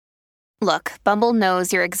Look, Bumble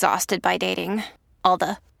knows you're exhausted by dating. All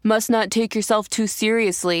the, must not take yourself too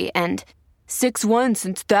seriously, and 6'1"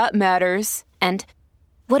 since that matters. And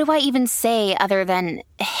what do I even say other than,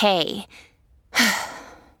 hey?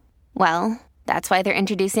 Well, that's why they're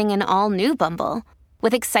introducing an all-new Bumble,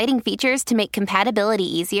 with exciting features to make compatibility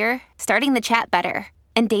easier, starting the chat better,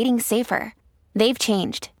 and dating safer. They've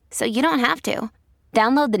changed, so you don't have to.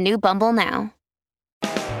 Download the new Bumble now.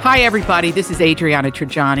 Hi, everybody. This is Adriana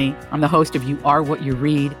Trajani. I'm the host of You Are What You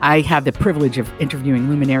Read. I have the privilege of interviewing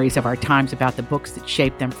luminaries of our times about the books that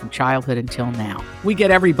shaped them from childhood until now. We get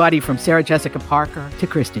everybody from Sarah Jessica Parker to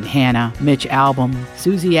Kristen Hanna, Mitch Albom,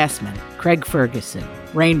 Susie Essman, Craig Ferguson,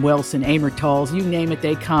 Rainn Wilson, Amor Tolls, you name it,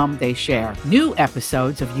 they come, they share. New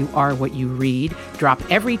episodes of You Are What You Read drop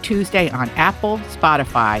every Tuesday on Apple,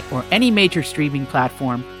 Spotify, or any major streaming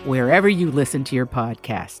platform wherever you listen to your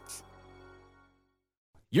podcasts.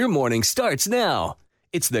 Your morning starts now.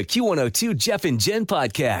 It's the Q102 Jeff and Jenn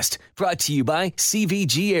podcast, brought to you by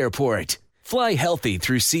CVG Airport. Fly healthy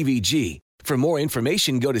through CVG. For more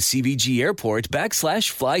information, go to CVG Airport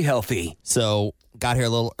 /fly healthy. So, got here a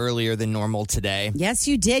little earlier than normal today. Yes,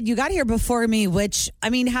 you did. You got here before me, which, I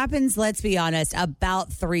mean, happens, let's be honest,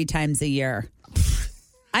 about 3 times a year.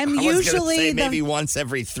 I'm usually say maybe once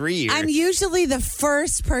every 3 years. I'm usually the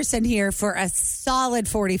first person here for a solid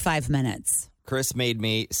 45 minutes. Chris made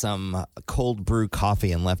me some cold brew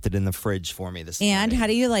coffee and left it in the fridge for me this morning. And how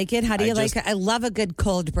do you like it? How do you like it? I love a good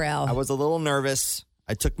cold brew. I was a little nervous.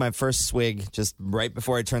 I took my first swig just right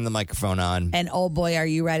before I turned the microphone on. And oh boy, are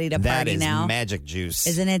you ready to party now? That is magic juice.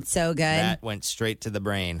 Isn't it so good? That went straight to the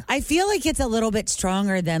brain. I feel like it's a little bit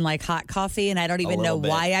stronger than like hot coffee, and I don't even know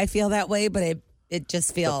why I feel that way, but it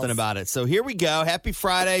just feels. Something about it. So here we go. Happy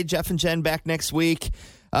Friday. Jeff and Jenn back next week.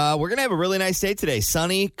 We're going to have a really nice day today.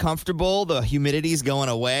 Sunny, comfortable. The humidity's going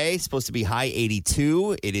away. Supposed to be high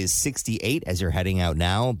 82. It is 68 as you're heading out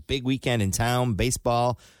now. Big weekend in town.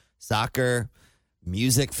 Baseball, soccer,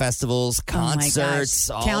 music festivals, concerts.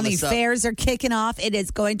 Oh my gosh. County fairs are kicking off. It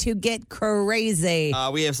is going to get crazy.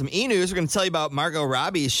 We have some e-news. We're going to tell you about Margot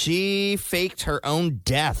Robbie. She faked her own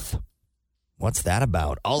death. What's that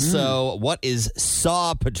about? Also, what is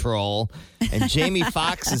Saw Patrol? And Jamie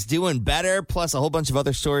Foxx is doing better, plus a whole bunch of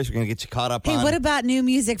other stories we're going to get you caught up on. Hey, what about new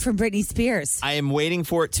music from Britney Spears? I am waiting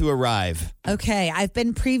for it to arrive. Okay, I've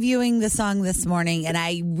been previewing the song this morning, and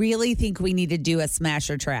I really think we need to do a smash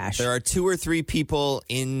or trash. There are 2 or 3 people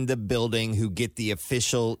in the building who get the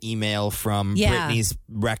official email from Britney's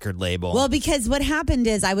record label. Well, because what happened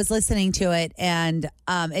is I was listening to it, and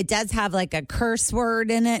it does have like a curse word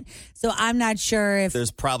in it, so I'm not sure if... There's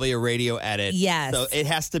probably a radio edit. Yes. So it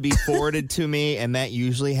has to be forwarded to me, and that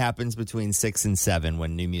usually happens between 6 and 7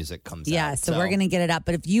 when new music comes out. Yeah, so we're going to get it up.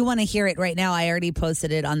 But if you want to hear it right now, I already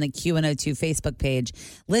posted it on the Q102 Facebook page.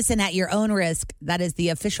 Listen at your own risk. That is the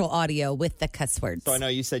official audio with the cuss words. So I know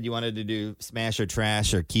you said you wanted to do smash or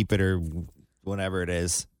trash or keep it or whatever it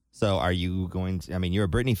is. So are you going to... I mean, you're a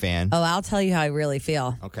Britney fan. Oh, I'll tell you how I really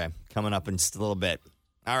feel. Okay, coming up in just a little bit.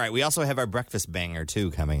 All right, we also have our breakfast banger,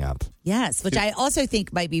 too, coming up. Yes, which I also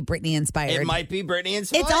think might be Britney-inspired. It might be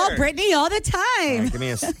Britney-inspired. It's all Britney all the time. Right,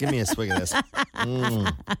 give me a swig of this.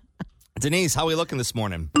 Denise, how are we looking this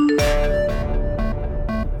morning?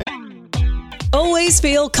 Always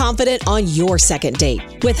feel confident on your second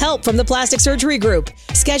date. With help from the Plastic Surgery Group.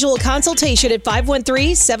 Schedule a consultation at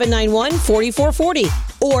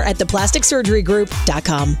 513-791-4440 or at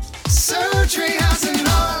theplasticsurgerygroup.com. Surgery has an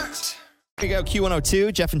art. Here we go,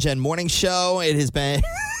 Q102, Jeff and Jenn morning show. It has been,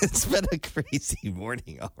 it's been a crazy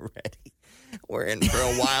morning already. We're in for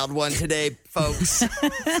a wild one today, folks.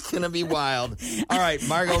 It's going to be wild. All right,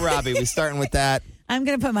 Margot Robbie, we're starting with that. I'm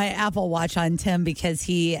going to put my Apple Watch on Tim because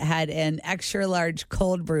he had an extra large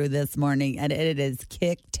cold brew this morning, and it has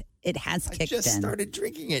kicked. It has kicked in. I just started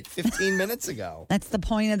drinking it 15 minutes ago. That's the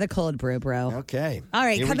point of the cold brew, bro. Okay. All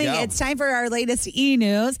right, it's time for our latest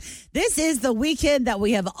e-news. This is the weekend that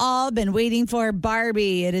we have all been waiting for,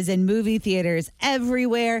 Barbie. It is in movie theaters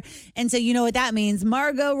everywhere. And so you know what that means.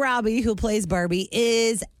 Margot Robbie, who plays Barbie,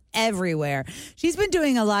 is everywhere. She's been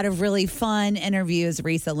doing a lot of really fun interviews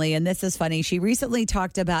recently, and this is funny. She recently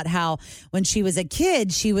talked about how when she was a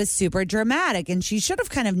kid, she was super dramatic, and she should have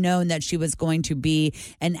kind of known that she was going to be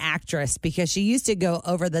an actress because she used to go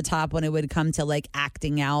over the top when it would come to like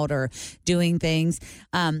acting out or doing things.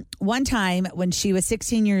 One time when she was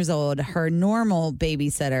 16 years old, her normal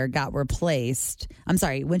babysitter got replaced. I'm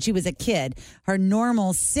sorry, when she was a kid, her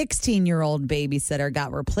normal 16-year-old babysitter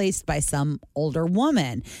got replaced by some older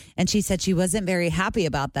woman. And she said she wasn't very happy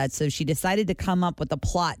about that. So she decided to come up with a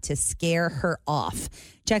plot to scare her off.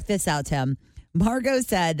 Check this out, Tim. Margot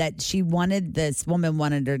said that this woman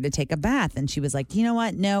wanted her to take a bath. And she was like, you know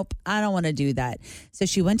what? Nope, I don't want to do that. So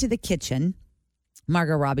she went to the kitchen.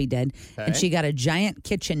 Margot Robbie did. Okay. And she got a giant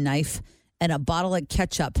kitchen knife and a bottle of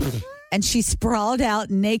ketchup. And she sprawled out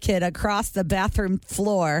naked across the bathroom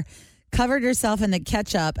floor, covered herself in the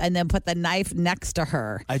ketchup, and then put the knife next to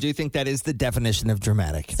her. I do think that is the definition of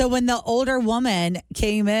dramatic. So when the older woman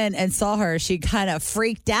came in and saw her, she kind of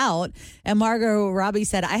freaked out. And Margot Robbie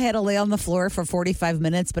said, I had to lay on the floor for 45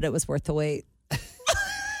 minutes, but it was worth the wait.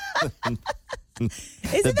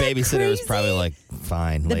 The babysitter was probably like,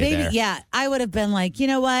 fine, The lay baby, there. yeah. I would have been like, you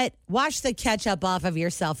know what? Wash the ketchup off of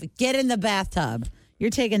yourself. Get in the bathtub. You're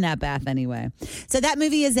taking that bath anyway. So that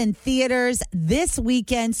movie is in theaters this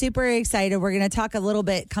weekend. Super excited. We're going to talk a little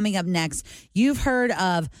bit coming up next. You've heard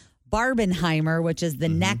of Barbenheimer, which is the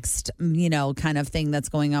next, kind of thing that's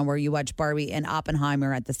going on where you watch Barbie and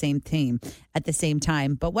Oppenheimer at the same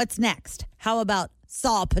time. But what's next? How about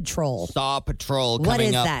Saw Patrol? Saw Patrol coming What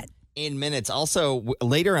is up that? in minutes. Also,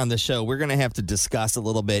 later on the show, we're going to have to discuss a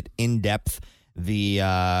little bit in depth. The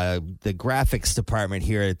graphics department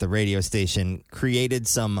here at the radio station created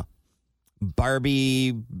some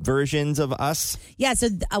Barbie versions of us. Yeah, so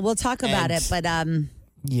we'll talk about it, but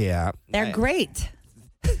yeah, they're great.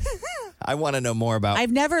 I want to know more about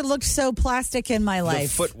I've never looked so plastic in my the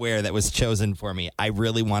life. footwear that was chosen for me. I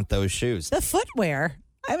really want those shoes. The footwear?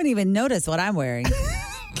 I haven't even noticed what I'm wearing.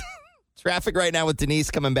 Traffic right now with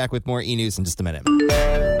Denise, coming back with more e-news in just a minute.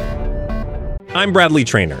 I'm Bradley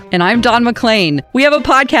Trainer. And I'm Don McClain. We have a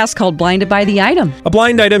podcast called Blinded by the Item. A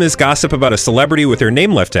blind item is gossip about a celebrity with their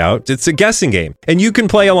name left out. It's a guessing game, and you can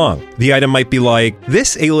play along. The item might be like,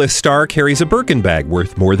 this A-list star carries a Birkin bag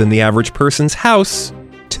worth more than the average person's house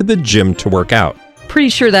to the gym to work out. Pretty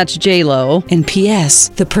sure that's J-Lo. And P.S.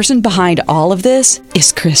 the person behind all of this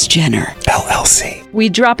is Kris Jenner, LLC. We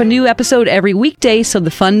drop a new episode every weekday so the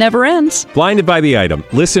fun never ends. Blinded by the Item.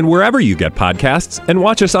 Listen wherever you get podcasts and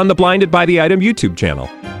watch us on the Blinded by the Item YouTube channel.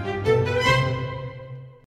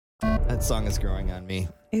 That song is growing on me.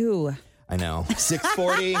 Ew. I know.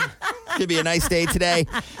 6:40. Could be a nice day today.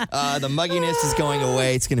 The mugginess is going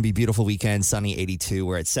away. It's going to be a beautiful weekend. Sunny 82.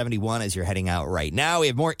 We're at 71 as you're heading out right now. We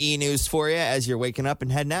have more e-news for you as you're waking up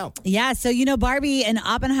and heading out. Yeah, so Barbie and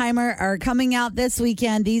Oppenheimer are coming out this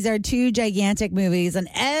weekend. These are two gigantic movies, and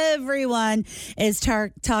everyone is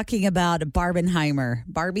talking about Barbenheimer.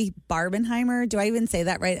 Barbenheimer? Do I even say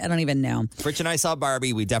that right? I don't even know. Fritch and I saw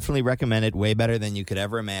Barbie. We definitely recommend it. Way better than you could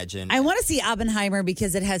ever imagine. I want to see Oppenheimer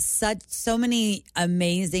because it has so many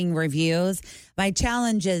amazing reviews. My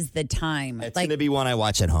challenge is the time. It's going to be one I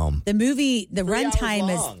watch at home. The movie, the 3 hours runtime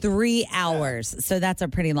long. is 3 hours. So that's a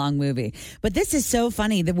pretty long movie. But this is so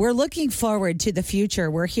funny that we're looking forward to the future.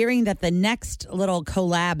 We're hearing that the next little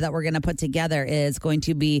collab that we're going to put together is going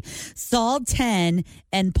to be Saw 10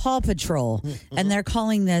 and Paw Patrol. And they're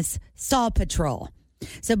calling this Saw Patrol.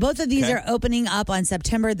 So both of these are opening up on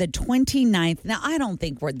September the 29th. Now, I don't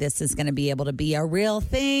think this is going to be able to be a real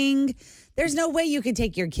thing. There's no way you could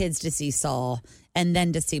take your kids to see Saw and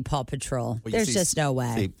then to see Paw Patrol. Well, There's just no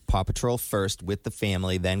way. See Paw Patrol first with the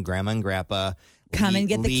family, then Grandma and Grandpa. Come and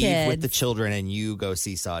get the leave kids. with the children, and you go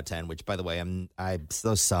see Saw 10. Which, by the way,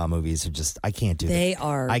 those Saw movies are just I can't do.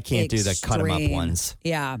 I can't do the cut 'em up ones.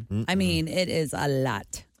 Yeah, I mean it is a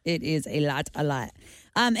lot. It is a lot.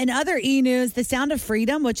 In other e-news, The Sound of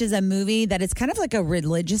Freedom, which is a movie that is kind of like a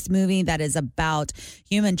religious movie that is about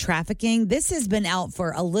human trafficking. This has been out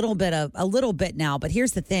for a little bit now, but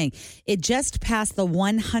here's the thing. It just passed the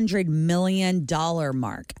 $100 million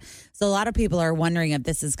mark. So a lot of people are wondering if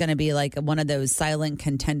this is going to be like one of those silent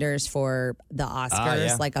contenders for the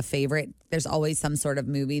Oscars, like a favorite. There's always some sort of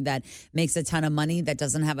movie that makes a ton of money that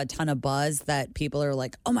doesn't have a ton of buzz that people are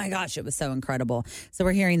like, oh my gosh, it was so incredible. So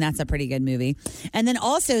we're hearing that's a pretty good movie. And then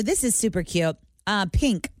also, this is super cute.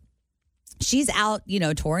 Pink. She's out,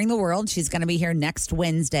 touring the world. She's going to be here next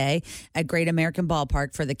Wednesday at Great American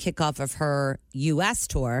Ballpark for the kickoff of her U.S.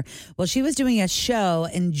 tour. Well, she was doing a show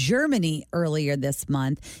in Germany earlier this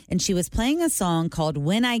month, and she was playing a song called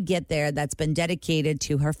When I Get There that's been dedicated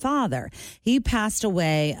to her father. He passed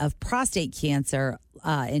away of prostate cancer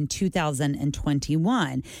in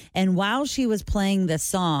 2021. And while she was playing the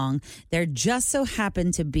song, there just so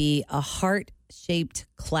happened to be a heart-shaped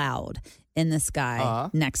cloud in the sky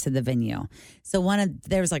next to the venue. So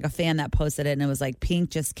there was like a fan that posted it, and it was like, Pink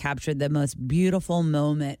just captured the most beautiful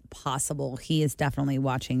moment possible. He is definitely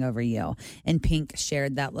watching over you. And Pink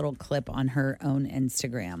shared that little clip on her own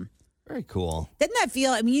Instagram. Very cool. Didn't that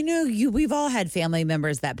feel? I mean, we've all had family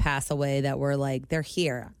members that pass away that were like, they're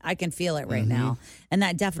here. I can feel it right now. And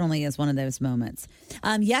that definitely is one of those moments.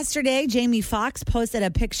 Yesterday, Jamie Foxx posted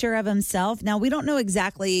a picture of himself. Now, we don't know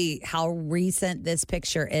exactly how recent this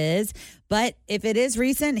picture is, but if it is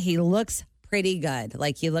recent, he looks pretty good.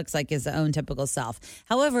 Like he looks like his own typical self.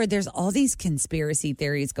 However, there's all these conspiracy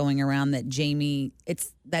theories going around that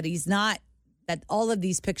that all of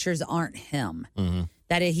these pictures aren't him.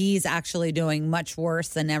 That he's actually doing much worse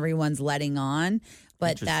than everyone's letting on,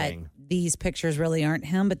 but that these pictures really aren't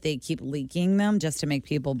him, but they keep leaking them just to make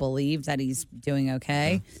people believe that he's doing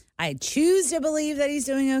okay. I choose to believe that he's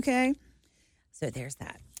doing okay. So there's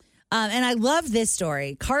that. And I love this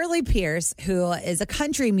story. Carly Pierce, who is a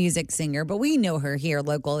country music singer, but we know her here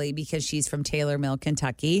locally because she's from Taylor Mill,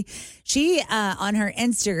 Kentucky. She, on her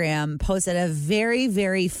Instagram, posted a very,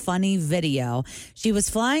 very funny video. She was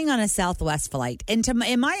flying on a Southwest flight. And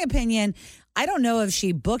in my opinion, I don't know if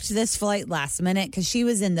she booked this flight last minute because she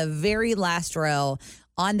was in the very last row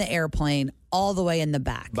on the airplane, all the way in the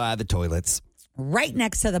back. By the toilets. Right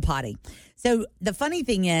next to the potty. So the funny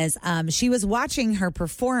thing is, she was watching her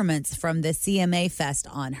performance from the CMA Fest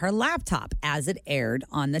on her laptop as it aired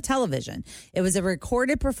on the television. It was a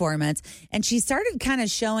recorded performance, and she started kind of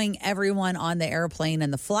showing everyone on the airplane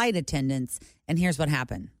and the flight attendants, and here's what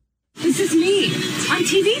happened. This is me on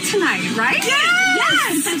TV tonight, right?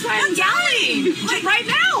 Yes! That's why I'm yelling. Like right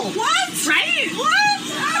now. What? Right? What?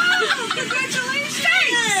 Oh,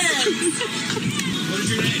 congratulations! What is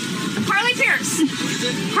your name? Carly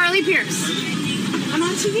Pierce. Carly Pierce. I'm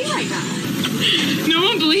on TV right now. No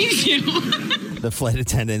one believes you. The flight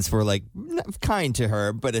attendants were like kind to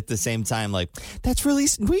her, but at the same time, like, that's really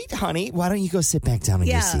sweet, honey. Why don't you go sit back down in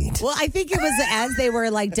your seat? Well, I think it was as they were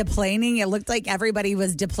like deplaning, it looked like everybody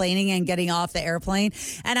was deplaning and getting off the airplane.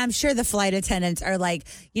 And I'm sure the flight attendants are like,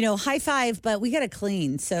 high five, but we got to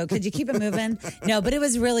clean. So could you keep it moving? No, but it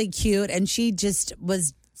was really cute. And she just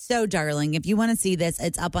was so darling. If you want to see this,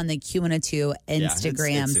 it's up on the Q102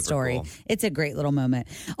 Instagram it's story. cool. It's a great little moment.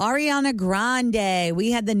 Ariana Grande, we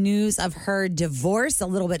had the news of her divorce a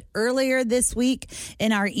little bit earlier this week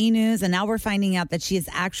in our e-news, and now we're finding out that she is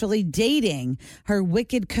actually dating her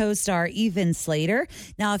Wicked co-star Ethan Slater.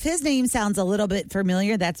 Now, if his name sounds a little bit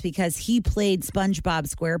familiar, that's because he played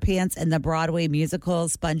SpongeBob SquarePants in the Broadway musical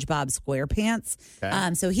SpongeBob SquarePants.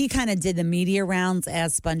 Okay. So he kind of did the media rounds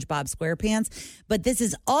as SpongeBob SquarePants, but this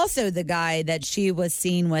is also the guy that she was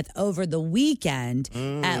seen with over the weekend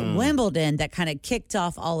at Wimbledon that kind of kicked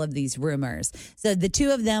off all of these rumors. So the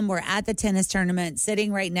two of them were at the tennis tournament,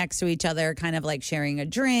 sitting right next to each other, kind of like sharing a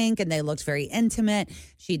drink, and they looked very intimate.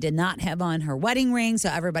 She did not have on her wedding ring, so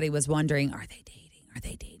everybody was wondering, are they dating? Are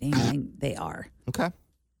they dating? And they are. Okay.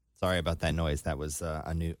 Sorry about that noise. That was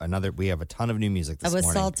we have a ton of new music this morning. That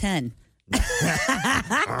was Saul 10.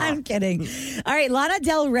 I'm kidding. All right. Lana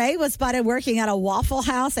Del Rey was spotted working at a Waffle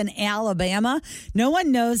House in Alabama. No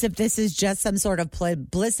one knows if this is just some sort of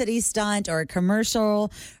publicity stunt or a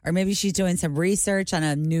commercial, or maybe she's doing some research on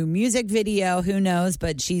a new music video. Who knows?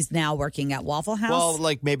 But she's now working at Waffle House. Well,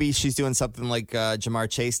 like maybe she's doing something like Jamar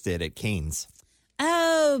Chase did at Cane's.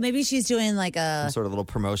 Oh, maybe she's doing like Some sort of little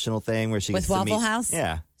promotional thing where she with gets to Waffle meet- House?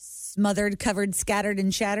 Yeah. Smothered, covered, scattered,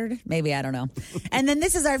 and shattered. Maybe, I don't know. And then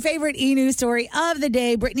this is our favorite e-news story of the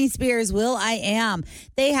day. Britney Spears, Will I Am.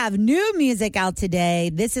 They have new music out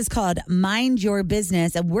today. This is called Mind Your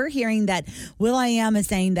Business. And we're hearing that Will I Am is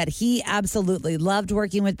saying that he absolutely loved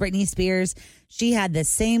working with Britney Spears. She had the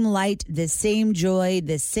same light, the same joy,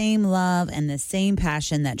 the same love, and the same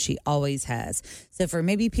passion that she always has. So for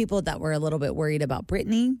maybe people that were a little bit worried about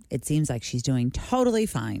Britney, it seems like she's doing totally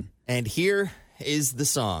fine. And here is the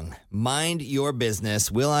song, Mind Your Business,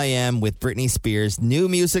 Will I Am with Britney Spears. New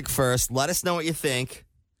music first. Let us know what you think.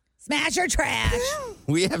 Smash or trash.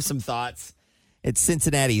 We have some thoughts. It's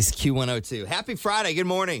Cincinnati's Q102. Happy Friday. Good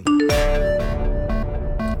morning.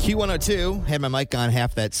 Q102. Had my mic on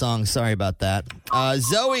half that song. Sorry about that.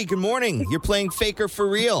 Zoe, good morning. You're playing Faker for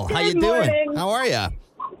Real. How you doing? Morning. How are you?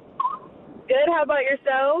 Good. How about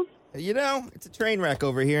yourself? It's a train wreck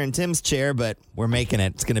over here in Tim's chair, but we're making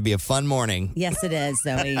it. It's going to be a fun morning. Yes, it is,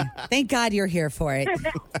 Zoe. Thank God you're here for it.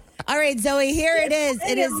 All right, Zoe, here it is.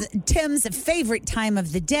 It is Tim's favorite time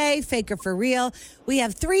of the day, Faker for Real. We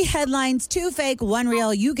have 3 headlines, 2 fake, 1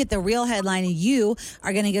 real. You get the real headline, and you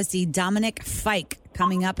are going to go see Dominic Fike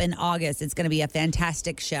coming up in August. It's going to be a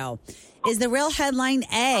fantastic show. Is the real headline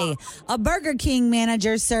A, a Burger King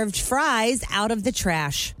manager served fries out of the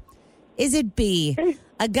trash? Is it B,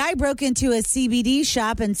 a guy broke into a CBD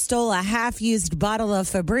shop and stole a half-used bottle of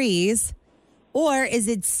Febreze? Or is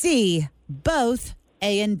it C, both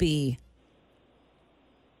A and B?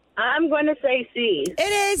 I'm going to say C. It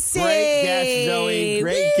is C. Great guess, Zoe.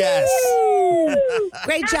 Great guess.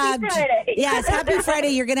 Great job. Friday. Yes, happy Friday.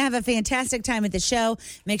 You're going to have a fantastic time at the show.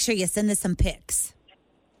 Make sure you send us some pics.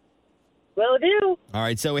 Will do. All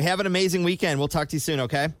right, so we have an amazing weekend. We'll talk to you soon,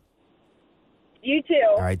 okay? You too.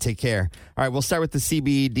 All right, take care. All right, we'll start with the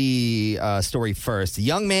CBD story first. A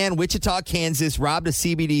young man, Wichita, Kansas, robbed a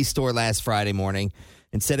CBD store last Friday morning.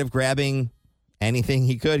 Instead of grabbing anything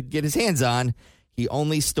he could get his hands on, he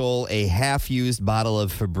only stole a half-used bottle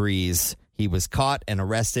of Febreze. He was caught and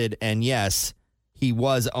arrested, and yes, he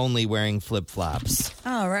was only wearing flip-flops.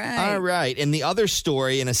 All right. All right. And the other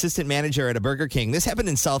story, an assistant manager at a Burger King, this happened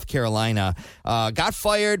in South Carolina, got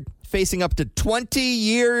fired, facing up to 20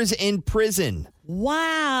 years in prison.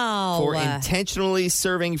 Wow. For intentionally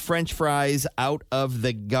serving French fries out of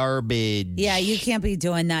the garbage. Yeah, you can't be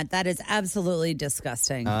doing that. That is absolutely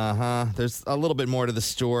disgusting. There's a little bit more to the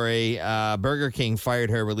story. Burger King fired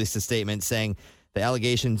her, released a statement saying the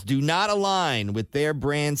allegations do not align with their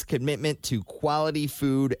brand's commitment to quality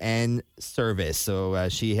food and service. So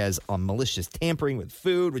she has malicious tampering with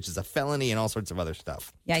food, which is a felony, and all sorts of other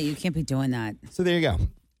stuff. Yeah, you can't be doing that. So there you go.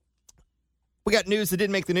 We got news that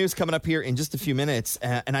didn't make the news coming up here in just a few minutes.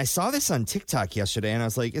 And I saw this on TikTok yesterday, and I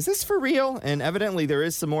was like, is this for real? And evidently there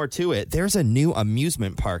is some more to it. There's a new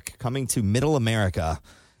amusement park coming to Middle America,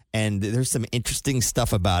 and there's some interesting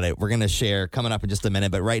stuff about it we're going to share coming up in just a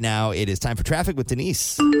minute. But right now, it is time for Traffic with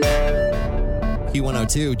Denise.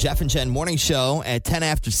 Q102, Jeff and Jenn morning show at 10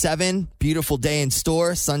 after 7. Beautiful day in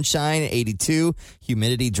store. Sunshine, 82.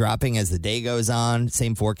 Humidity dropping as the day goes on.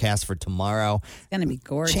 Same forecast for tomorrow. It's going to be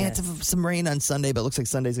gorgeous. Chance of some rain on Sunday, but looks like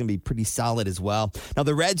Sunday's going to be pretty solid as well. Now,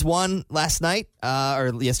 the Reds won last night,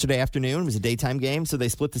 or yesterday afternoon. It was a daytime game, so they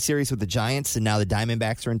split the series with the Giants, and now the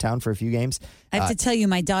Diamondbacks are in town for a few games. I have to tell you,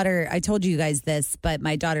 my daughter, I told you guys this, but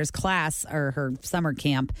my daughter's class, or her summer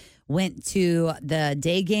camp, went to the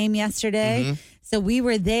day game yesterday. Mm-hmm. So we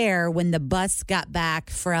were there when the bus got back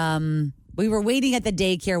from, we were waiting at the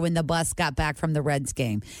daycare when the bus got back from the Reds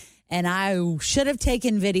game. And I should have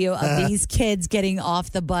taken video of these kids getting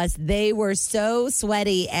off the bus. They were so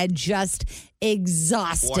sweaty and just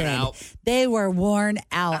exhausted. They were worn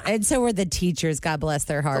out. And so were the teachers, God bless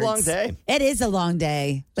their hearts. It's a long day. It is a long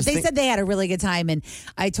day. But they said they had a really good time. And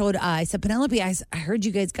I said, Penelope, I heard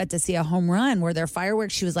you guys got to see a home run. Were there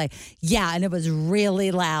fireworks? She was like, yeah, and it was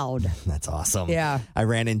really loud. That's awesome. Yeah. I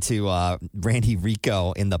ran into Randy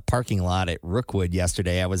Rico in the parking lot at Rookwood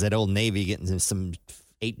yesterday. I was at Old Navy getting some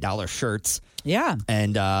 $8 shirts. Yeah.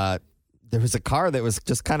 And there was a car that was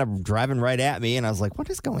just kind of driving right at me, and I was like, what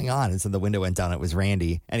is going on? And so the window went down. It was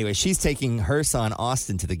Randy. Anyway, she's taking her son,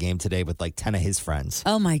 Austin, to the game today with like 10 of his friends.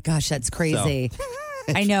 Oh, my gosh, that's crazy. So,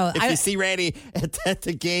 I know. If you see Randy at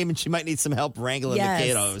the game, and she might need some help wrangling the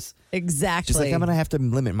kiddos. Exactly. She's like, I'm going to have to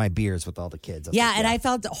limit my beers with all the kids. I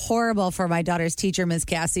felt horrible for my daughter's teacher, Miss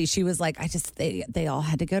Cassie. She was like, they all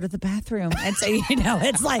had to go to the bathroom. And so,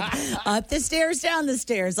 it's like up the stairs, down the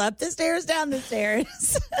stairs, up the stairs, down the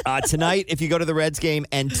stairs. Tonight, if you go to the Reds game,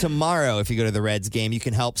 and tomorrow, if you go to the Reds game, you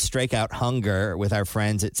can help strike out hunger with our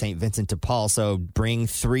friends at St. Vincent de Paul. So bring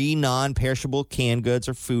 3 non-perishable canned goods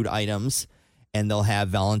or food items, and they'll have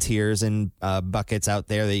volunteers and buckets out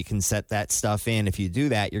there that you can set that stuff in. If you do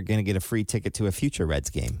that, you're going to get a free ticket to a future Reds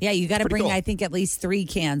game. Yeah, you got to bring, cool. I think, at least 3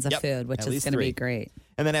 cans of food, which is going to be great.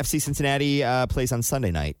 And then FC Cincinnati plays on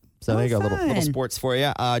Sunday night. So there you go, little sports for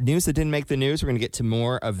you. News that didn't make the news. We're going to get to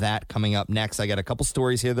more of that coming up next. I got a couple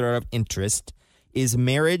stories here that are of interest. Is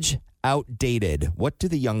marriage outdated? What do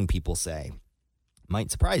the young people say?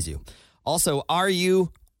 Might surprise you. Also, are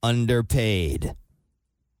you underpaid?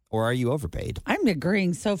 Or are you overpaid? I'm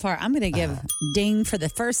agreeing so far. I'm going to give ding for the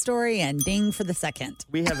first story and ding for the second.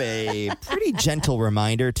 We have a pretty gentle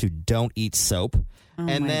reminder to don't eat soap.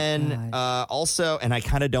 And then also, and I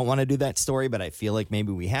kind of don't want to do that story, but I feel like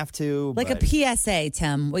maybe we have to. Like a PSA,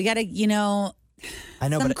 Tim. We got to, I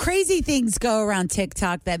know, some crazy things go around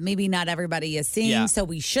TikTok that maybe not everybody is seeing, Yeah. so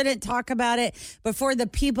we shouldn't talk about it. But for the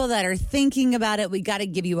people that are thinking about it, we got to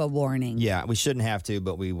give you a warning. Yeah, we shouldn't have to,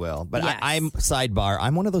 but we will. But Yes. I'm sidebar.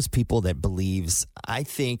 I'm one of those people that believes, I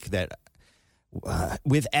think that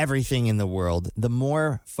with everything in the world, the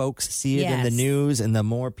more folks see it in the Yes. news and the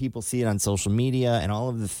more people see it on social media and all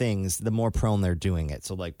of the things, the more prone they're doing it.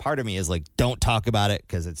 So like part of me is like, don't talk about it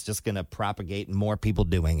because it's just going to propagate more people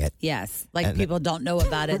doing it. Yes, like And people don't know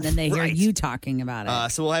about it, and then they hear Right. you talking about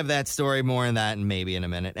it. So we'll have that story, more on that, and maybe in a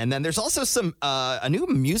minute. And then there's also some a new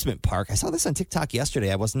amusement park. I saw this on TikTok yesterday.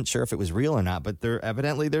 I wasn't sure if it was real or not, but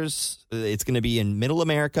it's going to be in Middle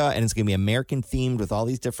America, and it's going to be American themed with all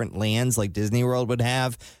these different lands like Disney Disney World would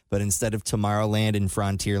have. But instead of Tomorrowland and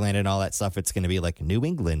Frontierland and all that stuff, it's going to be like New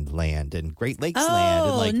England land and Great Lakes land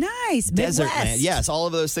and like nice. desert Midwest. land. Yes, all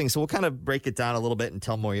of those things. So we'll kind of break it down a little bit and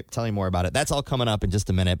tell you more about it. That's all coming up in just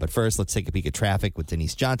a minute. But first, let's take a peek at traffic with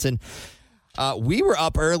Denise Johnson. We were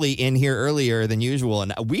up early in here earlier than usual,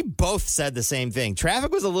 and we both said the same thing.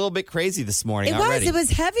 Traffic was a little bit crazy this morning already. It was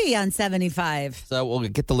heavy on 75. So we'll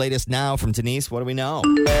get the latest now from Denise. What do we know?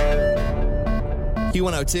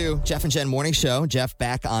 Q102, Jeff and Jen Morning Show. Jeff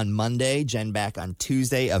back on Monday, Jen back on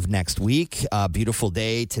Tuesday of next week. Beautiful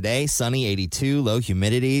day today, sunny, 82, low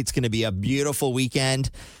humidity. It's going to be a beautiful weekend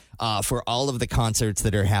for all of the concerts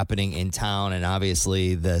that are happening in town, and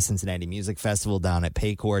obviously the Cincinnati Music Festival down at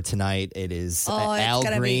Paycor tonight. It is Al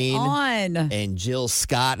Green and Jill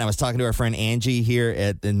Scott. And I was talking to our friend Angie here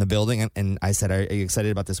in the building, and I said, "Are you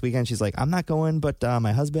excited about this weekend?" She's like, "I'm not going, but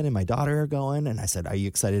my husband and my daughter are going." And I said, "Are you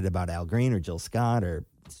excited about Al Green or Jill Scott or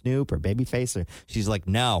Snoop or Babyface?" Or she's like,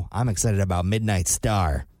 "No, I'm excited about Midnight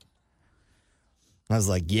Star." I was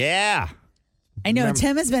like, "Yeah." I know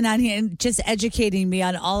Tim has been on here and just educating me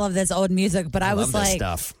on all of this old music, but I was like,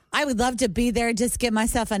 stuff. I would love to be there, just get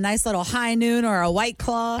myself a nice little High Noon or a White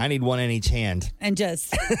Claw. I need one in each hand. And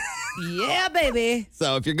just, yeah, baby.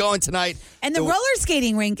 So if you're going tonight. And the roller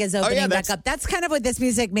skating rink is opening back up. That's kind of what this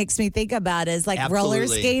music makes me think about is like roller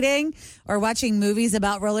skating or watching movies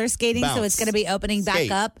about roller skating. Bounce. So it's going to be opening back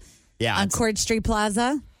up on Court Street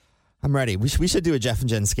Plaza. I'm ready. We should do a Jeff and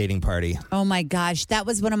Jen skating party. Oh, my gosh. That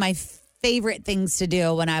was one of my favorite things to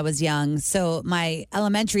do when I was young. So my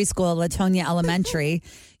elementary school, Latonia Elementary,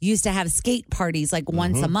 used to have skate parties like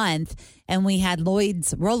once a month, and we had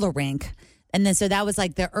Lloyd's roller rink. And then so that was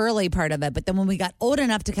like the early part of it. But then when we got old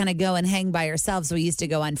enough to kind of go and hang by ourselves, we used to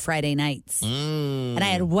go on Friday nights. And I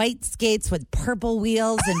had white skates with purple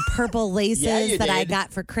wheels and purple laces that I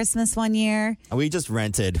got for Christmas one year. We just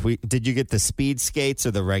rented. Did you get the speed skates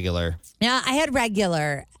or the regular? Yeah, I had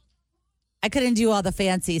regular. I couldn't do all the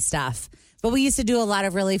fancy stuff. But we used to do a lot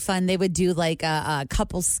of really fun. They would do like a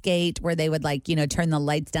couple skate where they would like, turn the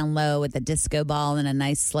lights down low with a disco ball and a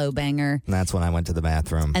nice slow banger. And that's when I went to the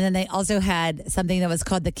bathroom. And then they also had something that was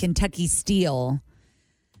called the Kentucky Steel.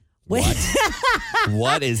 What?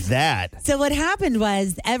 What is that? So what happened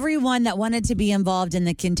was everyone that wanted to be involved in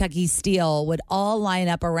the Kentucky Steel would all line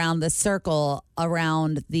up around the circle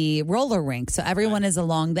around the roller rink. So everyone is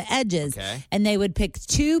along the edges. Okay. And they would pick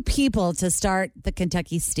two people to start the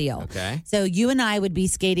Kentucky Steel. Okay. So you and I would be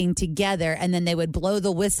skating together, and then they would blow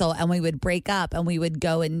the whistle and we would break up and we would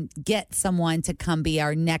go and get someone to come be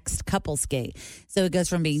our next couple skate. So it goes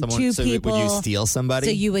from being two people. Would you steal somebody?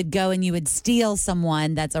 So you would go and you would steal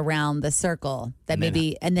someone that's around the circle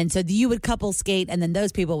and then so you would couple skate, and then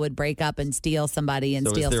those people would break up and steal somebody and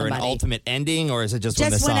steal somebody. So is there an ultimate ending, or is it just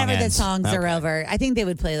when the song whenever ends? the songs are over? I think they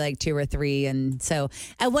would play like 2 or 3, and so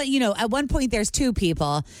at one point there's 2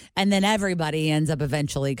 people, and then everybody ends up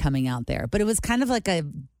eventually coming out there. But it was kind of like a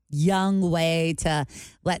young way to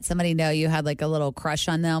let somebody know you had like a little crush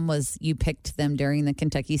on them, was you picked them during the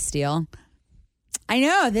Kentucky Steel. I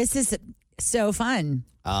know, this is so fun.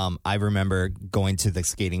 I remember going to the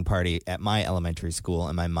skating party at my elementary school,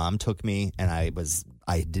 and my mom took me, and I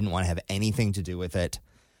didn't want to have anything to do with it.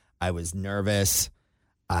 I was nervous.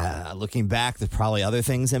 Looking back, there's probably other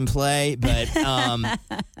things in play, but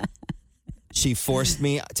she forced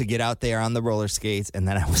me to get out there on the roller skates, and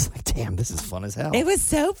then I was like, damn, this is fun as hell. It was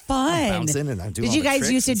so fun. I'm bouncing and I'm doing Did you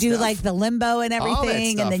guys used to do stuff. like the limbo and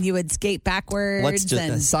everything, and then you would skate backwards? Let's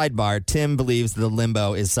just sidebar. Tim believes the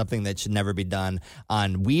limbo is something that should never be done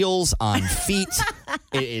on wheels, on feet.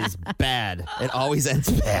 It is bad. It always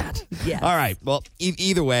ends bad. Yeah. All right. Well,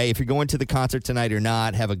 either way, if you're going to the concert tonight or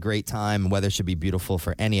not, have a great time. Weather should be beautiful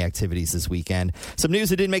for any activities this weekend. Some news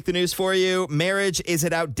that didn't make the news for you. Marriage, is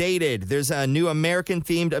it outdated? There's a new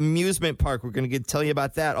American-themed amusement park. We're going to tell you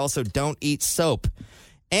about that. Also, don't eat soap.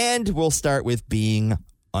 And we'll start with being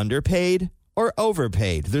underpaid or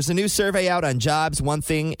overpaid. There's a new survey out on jobs. One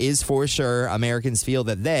thing is for sure, Americans feel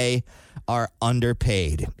that they are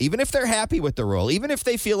underpaid. Even if they're happy with the role, even if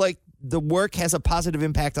they feel like the work has a positive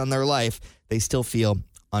impact on their life, they still feel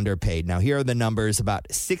underpaid. Now, here are the numbers. About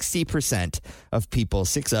 60% of people,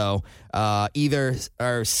 60, either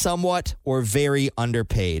are somewhat or very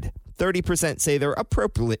underpaid. 30% say they're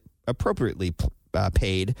appropriately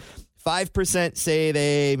paid. 5% say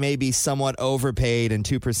they may be somewhat overpaid, and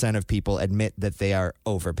 2% of people admit that they are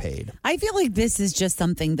overpaid. I feel like this is just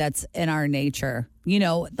something that's in our nature.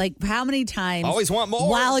 Like how many times Always want more.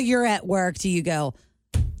 while you're at work do you go,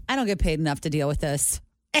 I don't get paid enough to deal with this.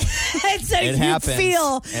 And so It you happens.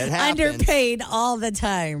 feel It happens. underpaid all the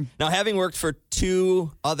time. Now, having worked for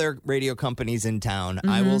 2 other radio companies in town,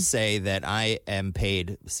 I will say that I am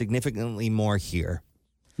paid significantly more here.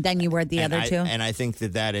 Than you were at the other two? And I think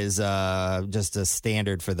that is just a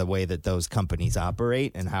standard for the way that those companies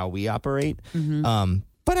operate and how we operate.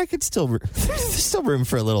 But I could still, there's still room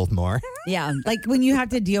for a little more. Yeah, like when you have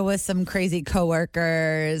to deal with some crazy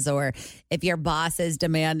coworkers, or if your boss is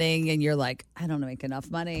demanding and you're like, I don't make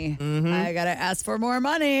enough money. I got to ask for more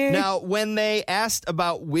money. Now, when they asked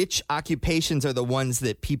about which occupations are the ones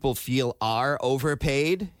that people feel are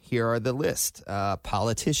overpaid, here are the list.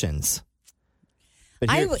 Politicians. But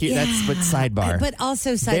but sidebar. But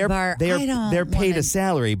also sidebar, they're paid a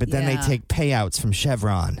salary, but then they take payouts from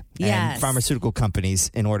Chevron Yes. and pharmaceutical companies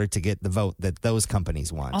in order to get the vote that those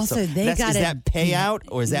companies want. Also, So they got is that payout,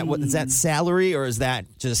 or is that salary, or is that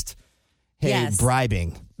just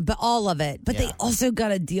bribing? But all of it. But they also got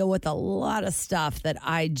to deal with a lot of stuff that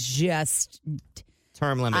I just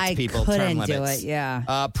Term limits, people. couldn't Term do limits. it.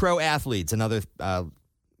 Yeah. Pro athletes, another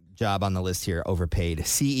job on the list here, overpaid.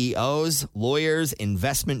 CEOs, lawyers,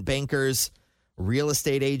 investment bankers, real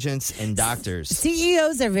estate agents, and doctors.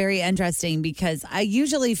 CEOs are very interesting because I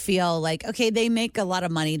usually feel like, okay, they make a lot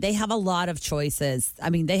of money. They have a lot of choices.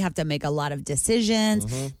 I mean, they have to make a lot of decisions.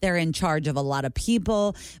 They're in charge of a lot of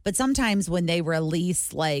people. But sometimes when they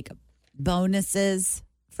release like bonuses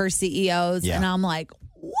for CEOs, and I'm like,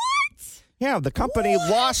 what? Yeah, the company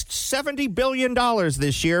lost $70 billion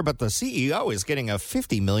this year, but the CEO is getting a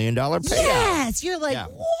 $50 million payout. Yes. You're like,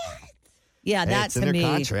 what? Yeah, Hey, that's it's in to their me.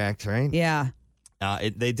 contract, right? Yeah.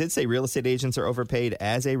 They did say real estate agents are overpaid.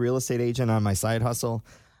 As a real estate agent on my side hustle,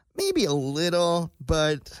 maybe a little,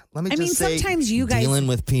 but let me just say, sometimes you guys dealing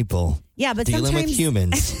with people. Yeah, but dealing sometimes with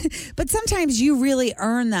humans. But sometimes you really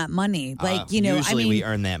earn that money. Like, usually we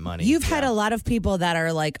earn that money. You've had a lot of people that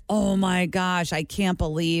are like, oh my gosh, I can't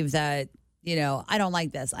believe that, I don't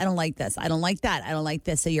like this. I don't like this. I don't like that. I don't like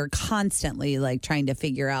this. So you're constantly like trying to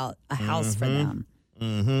figure out a house for them.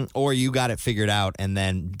 Or you got it figured out and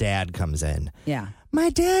then dad comes in. Yeah. My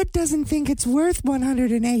dad doesn't think it's worth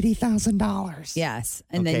 $180,000. Yes.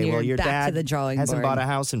 And then you're your back dad to the drawing hasn't board. bought a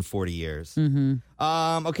house in 40 years.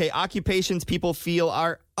 Okay, occupations people feel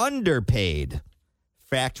are underpaid.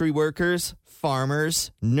 Factory workers, farmers,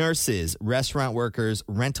 nurses, restaurant workers,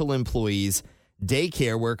 rental employees,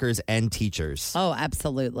 daycare workers, and teachers. Oh,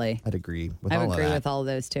 absolutely. I'd agree with I all would of agree that. with all of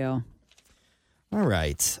those too. All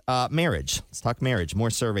right. Marriage. Let's talk marriage. More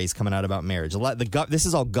surveys coming out about marriage. This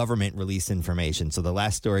is all government released information. So the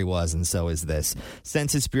last story was, and so is this.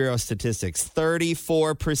 Census Bureau statistics.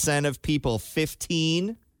 34% of people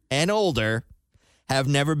 15 and older have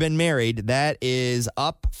never been married. That is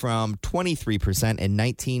up from 23% in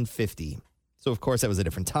 1950. So, of course, that was a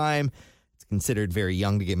different time. It's considered very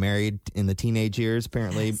young to get married in the teenage years,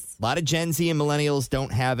 apparently. Yes. A lot of Gen Z and millennials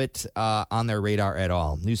don't have it on their radar at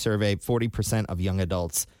all. New survey, 40% of young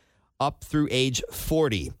adults up through age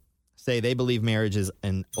 40 say they believe marriage is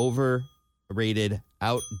an overrated,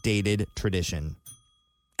 outdated tradition.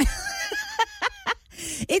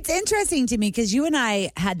 It's interesting to me because you and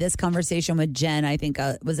I had this conversation with Jen, I think,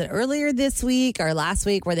 was it earlier this week or last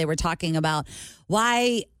week, where they were talking about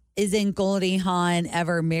why isn't Goldie Hawn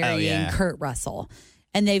ever marrying Kurt Russell?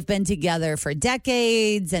 And they've been together for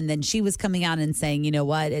decades. And then she was coming out and saying, you know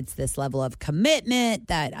what? It's this level of commitment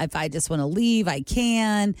that if I just want to leave, I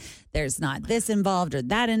can. There's not this involved or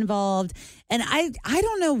that involved. And I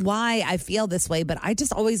don't know why I feel this way, but I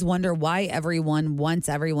just always wonder why everyone wants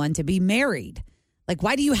everyone to be married. Like,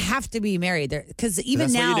 why do you have to be married? Because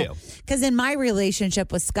even now, because in my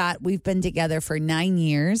relationship with Scott, we've been together for 9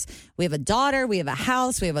 years. We have a daughter, we have a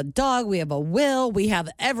house, we have a dog, we have a will, we have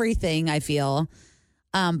everything, I feel.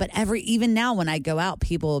 But even now when I go out,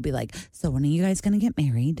 people will be like, so when are you guys going to get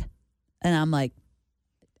married? And I'm like,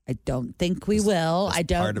 I don't think we will. I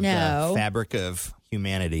don't part of know. The fabric of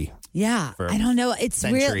humanity. Yeah, I don't know. It's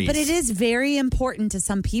real, centuries. but it is very important to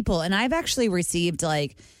some people. And I've actually received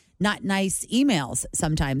not nice emails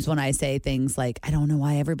sometimes when I say things like, I don't know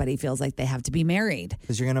why everybody feels like they have to be married.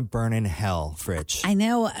 Because you're going to burn in hell, Fritch. I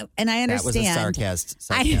know, and I understand. That was a sarcasm.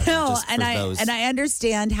 I know, and I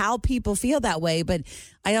understand how people feel that way, but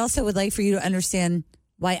I also would like for you to understand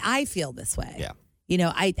why I feel this way.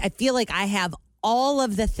 Yeah. I feel like I have all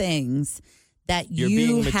of the things that You're you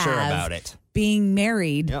being mature have about it. being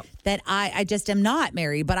married that I just am not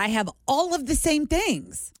married, but I have all of the same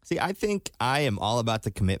things. See, I think I am all about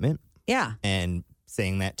the commitment. Yeah. And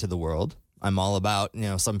saying that to the world. I'm all about,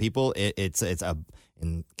 some people, it's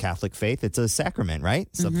in Catholic faith, it's a sacrament,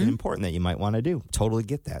 right? Something important that you might want to do. Totally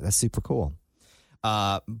get that. That's super cool.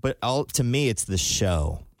 But to me, it's the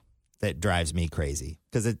show that drives me crazy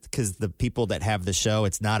because the people that have the show,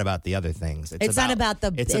 it's not about the other things. It's not about the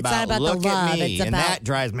love. Look It's at me, and that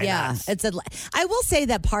drives me nuts. I will say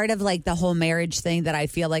that part of like the whole marriage thing that I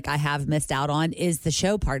feel like I have missed out on is the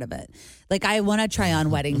show part of it. Like I want to try on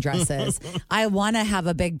wedding dresses. I want to have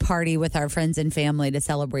a big party with our friends and family to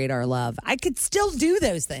celebrate our love. I could still do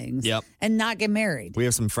those things and not get married. We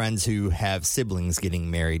have some friends who have siblings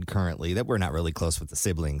getting married currently that we're not really close with the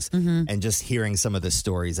siblings. And just hearing some of the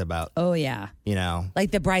stories about, like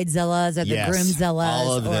the bridezillas or the groomzillas.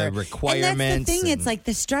 All of the requirements. And that's the thing. It's like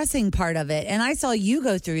the stressing part of it. And I saw you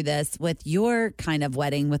go through this with your kind of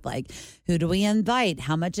wedding with like, who do we invite?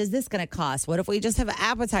 How much is this going to cost? What if we just have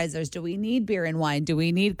appetizers? Do we need beer and wine? Do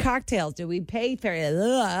we need cocktails? Do we pay for it?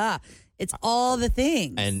 It's all the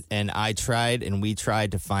things. And we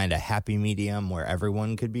tried to find a happy medium where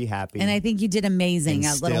everyone could be happy. And I think you did amazing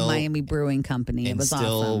at Little Miami Brewing Company. It was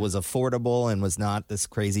awesome. Was affordable and was not this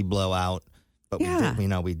crazy blowout. But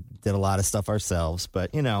we did a lot of stuff ourselves.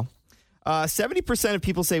 But 70% of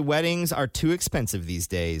people say weddings are too expensive these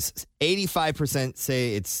days. 85%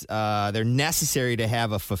 say they're necessary to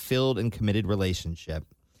have a fulfilled and committed relationship.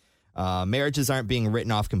 Marriages aren't being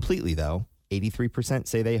written off completely, though. 83%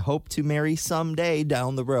 say they hope to marry someday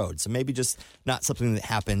down the road. So maybe just not something that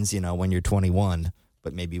happens, when you're 21,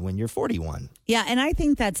 but maybe when you're 41. Yeah, and I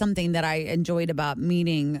think that's something that I enjoyed about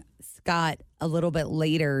meeting Scott a little bit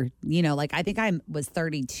later. I think I was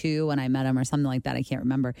 32 when I met him or something like that. I can't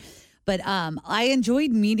remember. But I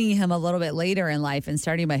enjoyed meeting him a little bit later in life and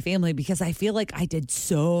starting my family because I feel like I did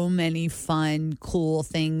so many fun, cool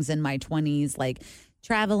things in my 20s, like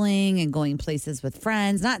traveling and going places with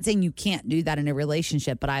friends. Not saying you can't do that in a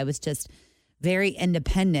relationship, but I was just very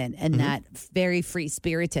independent and that very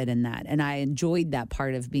free-spirited in that. And I enjoyed that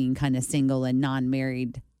part of being kind of single and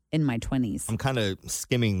non-married in my 20s. I'm kind of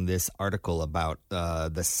skimming this article about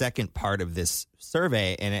the second part of this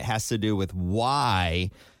survey, and it has to do with why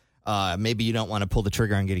maybe you don't want to pull the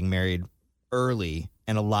trigger on getting married early.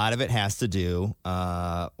 And a lot of it has to do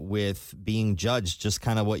with being judged, just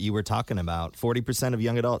kind of what you were talking about. 40% of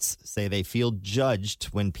young adults say they feel judged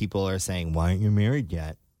when people are saying, why aren't you married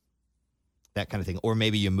yet? That kind of thing. Or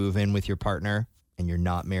maybe you move in with your partner and you're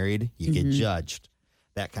not married, you get judged.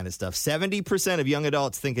 That kind of stuff. 70% of young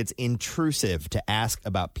adults think it's intrusive to ask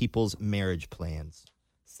about people's marriage plans.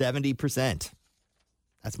 70%.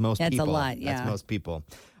 That's most people. That's a lot, yeah. That's most people.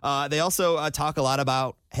 They also talk a lot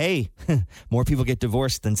about, hey, more people get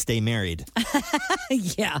divorced than stay married.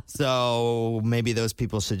 Yeah. So maybe those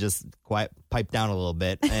people should just pipe down a little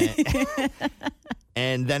bit.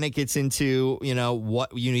 And then it gets into,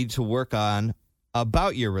 what you need to work on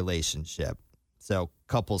about your relationship. So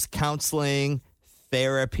couples counseling,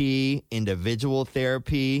 therapy, individual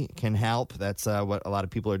therapy can help. That's what a lot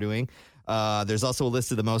of people are doing. There's also a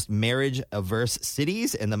list of the most marriage-averse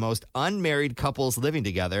cities and the most unmarried couples living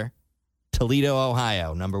together. Toledo,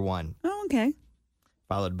 Ohio, number 1. Oh, okay.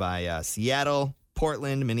 Followed by Seattle,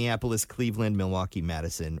 Portland, Minneapolis, Cleveland, Milwaukee,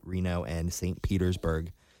 Madison, Reno, and St.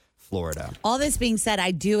 Petersburg, Florida. All this being said,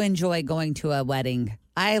 I do enjoy going to a wedding.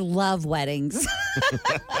 I love weddings.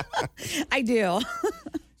 I do.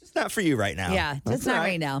 Just not for you right now. Yeah, just not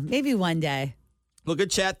right now. Maybe one day. Well,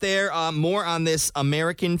 good chat there. More on this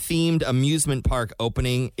American-themed amusement park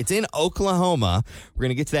opening. It's in Oklahoma. We're going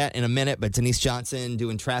to get to that in a minute, but Denise Johnson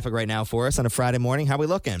doing traffic right now for us on a Friday morning. How we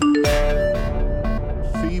looking?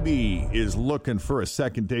 Phoebe is looking for a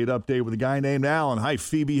second date update with a guy named Alan. Hi,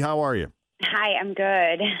 Phoebe. How are you? Hi, I'm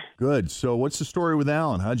good. Good. So what's the story with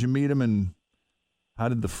Alan? How'd you meet him, and how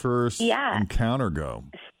did the first encounter go?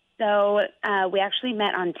 So we actually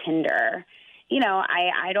met on Tinder.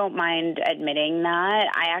 I don't mind admitting that.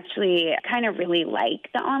 I actually kind of really like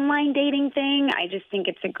the online dating thing. I just think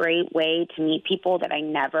it's a great way to meet people that I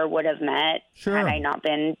never would have met had I not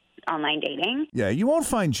been online dating. Yeah, you won't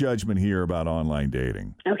find judgment here about online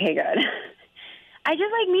dating. Okay, good. I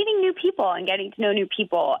just like meeting new people and getting to know new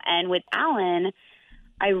people. And with Alan,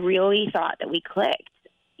 I really thought that we clicked.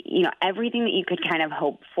 Everything that you could kind of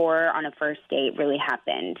hope for on a first date really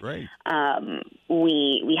happened. Right.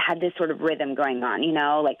 We had this sort of rhythm going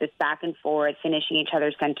on, like this back and forth, finishing each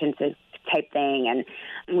other's sentences type thing.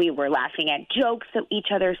 And we were laughing at jokes that each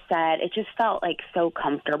other said. It just felt like so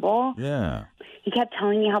comfortable. Yeah. He kept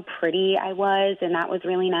telling me how pretty I was, and that was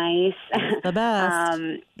really nice. The best.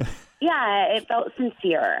 Yeah, it felt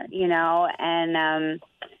sincere, and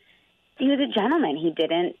he was a gentleman. He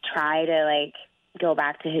didn't try to, go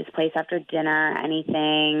back to his place after dinner,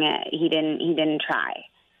 anything. He didn't try,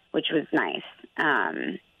 which was nice.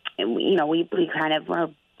 We kind of were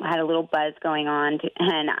had a little buzz going on,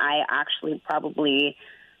 and I actually probably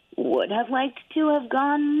would have liked to have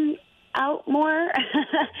gone out more.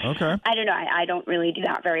 Okay. I don't know. I don't really do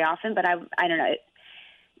that very often, but I don't know.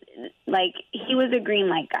 Like, he was a green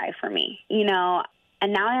light guy for me, you know,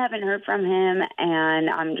 and now I haven't heard from him, and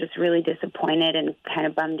I'm just really disappointed and kind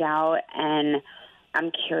of bummed out, and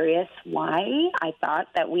I'm curious why. I thought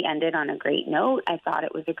that we ended on a great note. I thought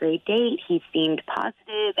it was a great date. He seemed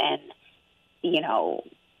positive and, you know,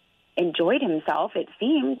 enjoyed himself, it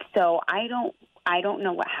seemed. So I don't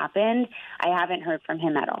know what happened. I haven't heard from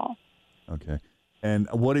him at all. Okay. And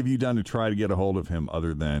what have you done to try to get a hold of him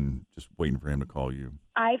other than just waiting for him to call you?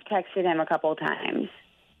 I've texted him a couple of times,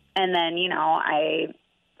 and then, you know,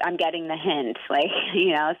 I'm getting the hint, like,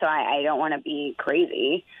 you know, so I don't want to be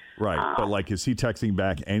crazy. Right. But, like, is he texting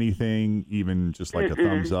back anything, even just like a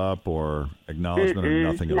thumbs up or acknowledgement or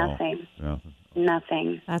nothing at all?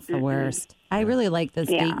 Nothing. That's the worst. I really like this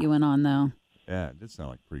date you went on, though. Yeah, it did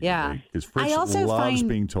sound like a pretty Yeah. good. Because Fritz loves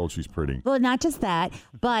being told she's pretty. Well, not just that,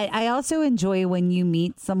 but I also enjoy when you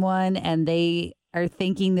meet someone and they are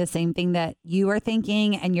thinking the same thing that you are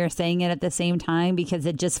thinking and you're saying it at the same time, because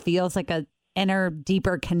it just feels like a inner,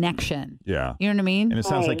 deeper connection. Yeah. You know what I mean? And it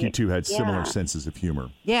sounds like you two had similar senses of humor.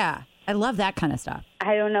 Yeah. I love that kind of stuff.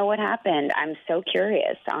 I don't know what happened. I'm so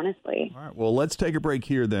curious, honestly. All right. Well, let's take a break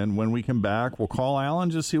here then. When we come back, we'll call Alan,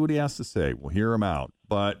 just see what he has to say. We'll hear him out.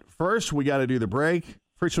 But first, we got to do the break.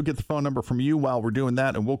 Fritz will get the phone number from you while we're doing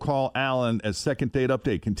that, and we'll call Alan as Second Date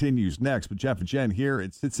Update continues next with Jeff and Jen here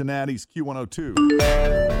at Cincinnati's Q102.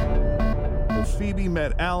 Well, Phoebe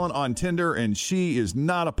met Alan on Tinder, and she is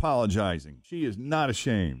not apologizing. She is not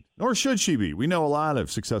ashamed, nor should she be. We know a lot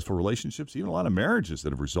of successful relationships, even a lot of marriages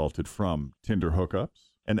that have resulted from Tinder hookups.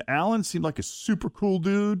 And Alan seemed like a super cool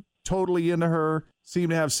dude, totally into her,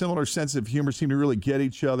 seemed to have similar sense of humor, seemed to really get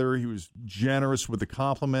each other. He was generous with the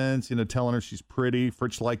compliments, telling her she's pretty.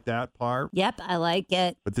 Fritz liked that part. Yep, I like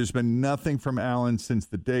it. But there's been nothing from Alan since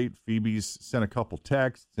the date. Phoebe's sent a couple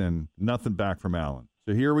texts and nothing back from Alan.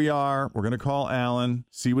 So here we are. We're going to call Alan,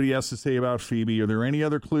 see what he has to say about Phoebe. Are there any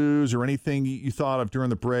other clues or anything you thought of during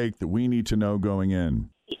the break that we need to know going in?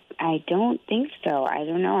 I don't think so. I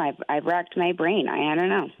don't know. I've racked my brain. I don't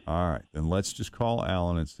know. All right. Then let's just call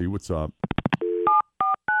Alan and see what's up.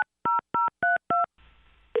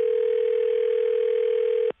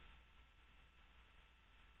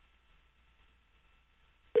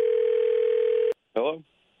 Hello?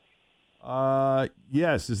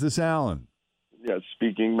 Yes. Is this Alan? Yeah,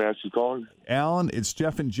 speaking. Master calling. Alan, it's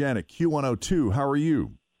Jeff and Jen at Q102. How are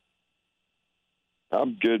you?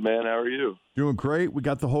 I'm good, man. How are you? Doing great. We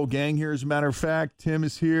got the whole gang here, as a matter of fact. Tim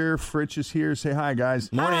is here. Fritz is here. Say hi, guys.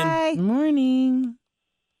 Hi. Morning.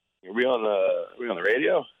 Are we on the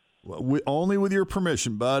radio? Well, only with your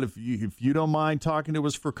permission, bud. If you don't mind talking to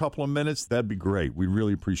us for a couple of minutes, that'd be great. We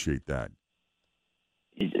really appreciate that.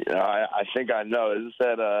 I think I know. Is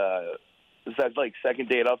that like Second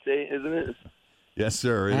Date Update, isn't it? Yes,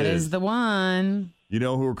 sir. That is the one. You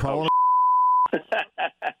know who we're calling?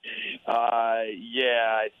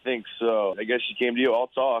 Yeah, I think so. I guess she came to you. I'll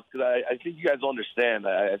talk, because I think you guys will understand.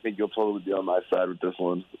 I think you'll totally be on my side with this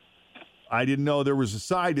one. I didn't know there was a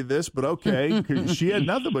side to this, but okay. 'Cause she had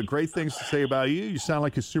nothing but great things to say about you. You sound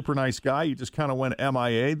like a super nice guy. You just kind of went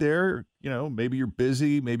MIA there. Maybe you're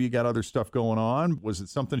busy. Maybe you got other stuff going on. Was it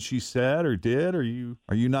something she said or did? Are you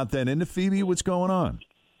not that into Phoebe? What's going on?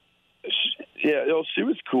 Yeah, she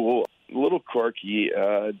was cool. A little quirky.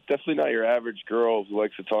 Definitely not your average girl who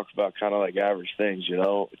likes to talk about kind of like average things,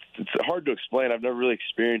 It's hard to explain. I've never really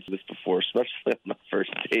experienced this before, especially on the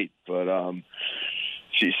first date. But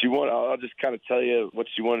she wanted. I'll just kind of tell you what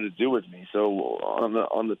she wanted to do with me. So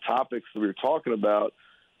on the topics that we were talking about,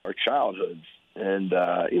 our childhoods, and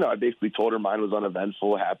I basically told her mine was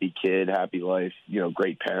uneventful, happy kid, happy life,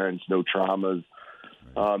 great parents, no traumas,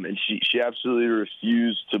 and she absolutely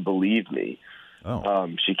refused to believe me. Oh.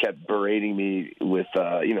 She kept berating me with,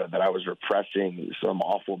 that I was repressing some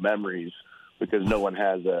awful memories because no one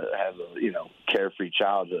has a carefree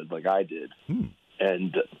childhood like I did.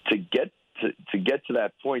 And to get to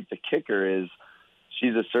that point, the kicker is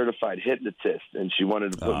she's a certified hypnotist, and she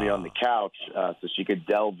wanted to put me on the couch so she could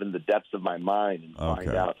delve in the depths of my mind and find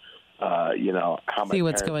out, how my see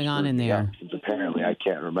what's going on in there. Since apparently I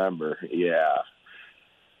can't remember. Yeah.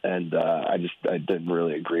 And I didn't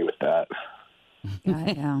really agree with that.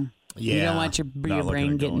 Yeah. You don't want your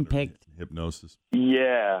brain getting picked. Hypnosis.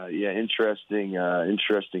 Yeah. Interesting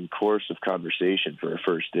course of conversation for a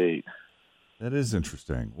first date. That is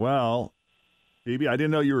interesting. Well, Phoebe, I didn't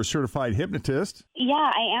know you were a certified hypnotist. Yeah,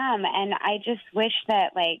 I am, and I just wish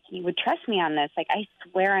that you would trust me on this. I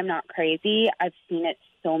swear I'm not crazy. I've seen it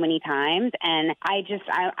so many times, and I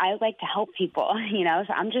like to help people,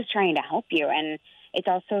 so I'm just trying to help you. And it's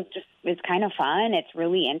also it's kind of fun. It's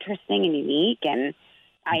really interesting and unique, and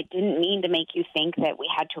I didn't mean to make you think that we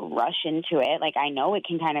had to rush into it. Like, I know it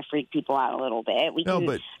can kind of freak people out a little bit. We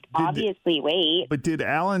can obviously wait. But did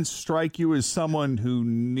Alan strike you as someone who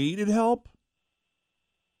needed help?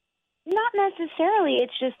 Not necessarily.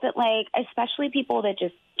 It's just that, like, especially people that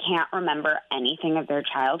just can't remember anything of their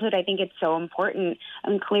childhood, I think it's so important. I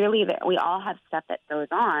mean, clearly that we all have stuff that goes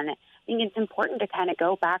on. I think it's important to kind of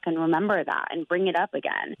go back and remember that and bring it up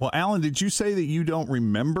again. Well, Alan, did you say that you don't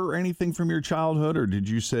remember anything from your childhood, or did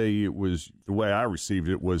you say it was, the way I received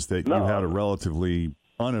it was that you had a relatively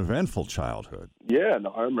uneventful childhood? Yeah, no,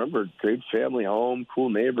 I remember great family home, cool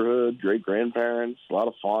neighborhood, great grandparents, a lot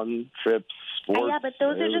of fun trips, sports. Yeah, but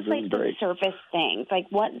those are just like the surface things. Like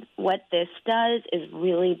what this does is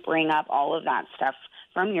really bring up all of that stuff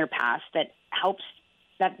from your past that helps.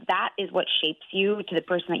 That is what shapes you to the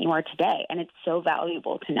person that you are today, and it's so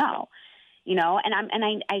valuable to know.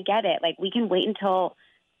 And I get it. Like, we can wait until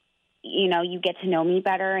you get to know me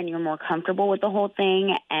better and you're more comfortable with the whole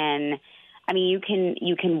thing. And I mean,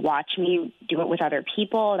 you can watch me do it with other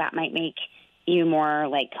people. That might make you more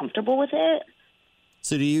like comfortable with it.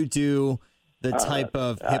 So do you do the type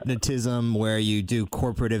of hypnotism where you do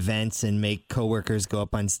corporate events and make coworkers go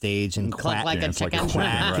up on stage and quack, like a chicken,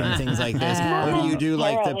 quack and things like this? Or do you do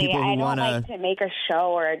like the people who want to... I don't like to make a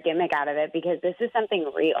show or a gimmick out of it, because this is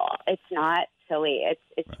something real. It's not silly.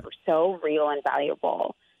 It's so real and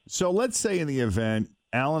valuable. So let's say in the event,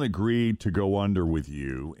 Alan agreed to go under with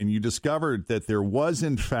you, and you discovered that there was,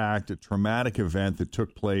 in fact, a traumatic event that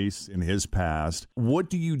took place in his past. What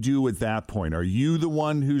do you do at that point? Are you the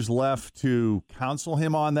one who's left to counsel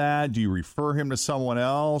him on that? Do you refer him to someone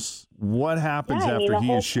else? What happens after he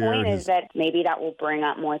has shared? The whole point is that maybe that will bring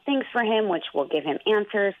up more things for him, which will give him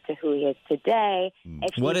answers to who he is today.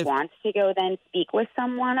 If he wants to go then speak with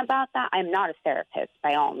someone about that, I'm not a therapist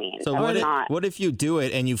by all means. So what if you do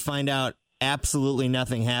it and you find out absolutely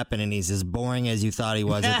nothing happened and he's as boring as you thought he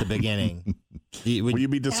was at the beginning? Will you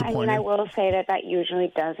be disappointed? I will say that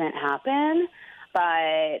usually doesn't happen,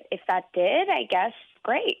 but if that did, I guess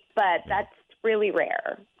great. But that's really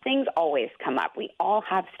rare. Things always come up. We all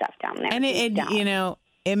have stuff down there. And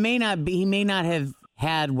it may not be, he may not have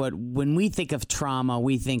had when we think of trauma,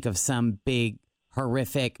 we think of some big,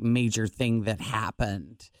 horrific, major thing that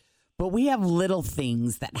happened. But we have little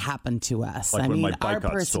things that happen to us. Like when my bike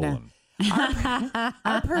got stolen.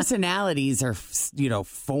 Our personalities are,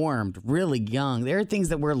 formed really young. There are things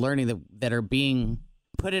that we're learning that are being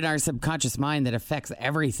put in our subconscious mind that affects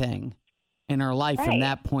everything in our life from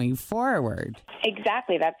that point forward.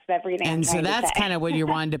 Exactly. That's everything. And so that's kind of what you're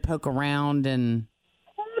wanting to poke around and...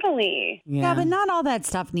 Totally. Yeah, but not all that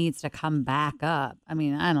stuff needs to come back up. I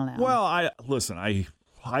mean, I don't know. Well, I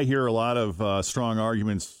hear a lot of strong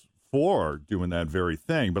arguments for doing that very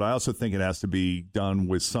thing, but I also think it has to be done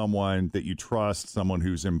with someone that you trust, someone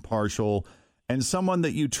who's impartial, and someone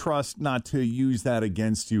that you trust not to use that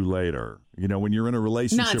against you later. When you're in a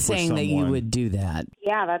relationship with someone. Not saying that you would do that.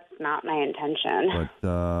 Yeah, that's not my intention.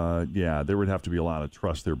 But there would have to be a lot of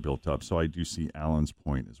trust there built up. So I do see Alan's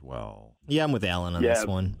point as well. Yeah, I'm with Alan on this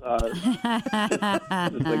one. You're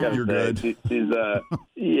good.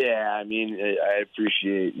 I mean, I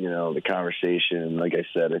appreciate, the conversation. Like I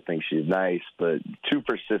said, I think she's nice, but too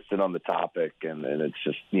persistent on the topic. And it's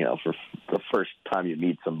just, for the first time you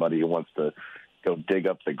meet somebody who wants to go dig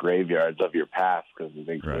up the graveyards of your past because you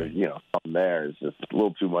think, something there is just a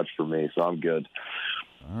little too much for me. So I'm good.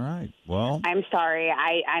 All right. Well, I'm sorry.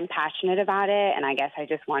 I'm passionate about it, and I guess I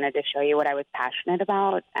just wanted to show you what I was passionate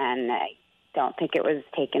about, and I don't think it was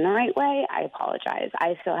taken the right way. I apologize.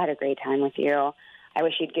 I still had a great time with you. I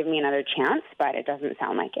wish you'd give me another chance, but it doesn't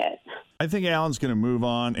sound like it. I think Alan's going to move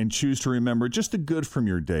on and choose to remember just the good from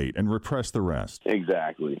your date and repress the rest.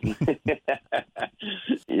 Exactly.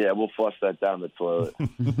 Yeah, we'll flush that down the toilet.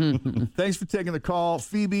 Thanks for taking the call.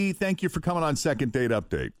 Phoebe, thank you for coming on Second Date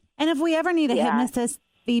Update. And if we ever need a hypnotist,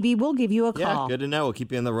 Phoebe, we'll give you a call. Yeah, good to know. We'll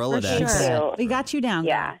keep you in the Rolodex. For sure. We got you down.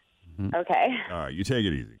 Yeah. Okay. All right, you take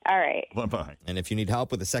it easy. All right. Bye-bye. And if you need help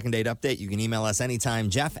with a Second Date Update, you can email us anytime,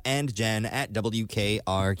 Jeff and Jen at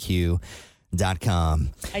WKRQ.com.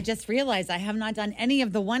 I just realized I have not done any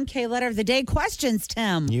of the 1K letter of the day questions,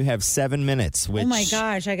 Tim. You have 7 minutes, which... Oh, my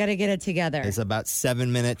gosh. I got to get it together. Is about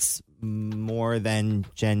 7 minutes more than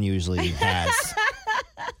Jen usually has.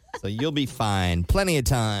 So you'll be fine. Plenty of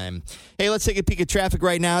time. Hey, let's take a peek at traffic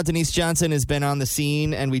right now. Denise Johnson has been on the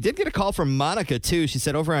scene, and we did get a call from Monica, too. She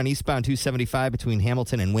said over on eastbound 275 between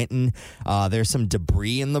Hamilton and Winton, there's some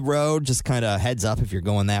debris in the road. Just kind of heads up if you're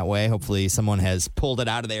going that way. Hopefully someone has pulled it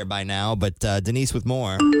out of there by now. But Denise with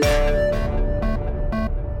more. Man,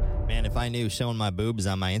 if I knew showing my boobs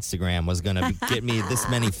on my Instagram was going to get me this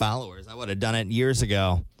many followers, I would have done it years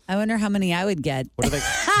ago. I wonder how many I would get. What are they?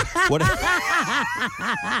 What?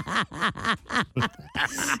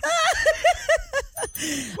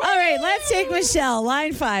 All right, let's take Michelle.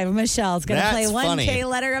 Line 5. Michelle's going to play 1K funny.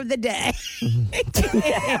 letter of the day.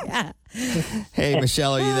 Hey,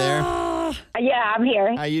 Michelle, are you there? Yeah, I'm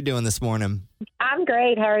here. How you doing this morning? I'm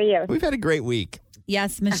great. How are you? We've had a great week.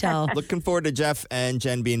 Yes, Michelle. Looking forward to Jeff and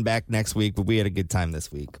Jen being back next week, but we had a good time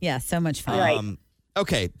this week. Yeah, so much fun.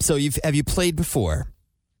 Okay, so have you played before?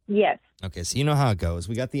 Yes. Okay, so you know how it goes.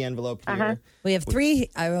 We got the envelope here. We have 3,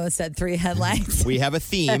 I almost said 3 headlines. We have a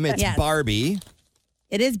theme. It's Yes. Barbie.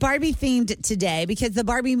 It is Barbie themed today because the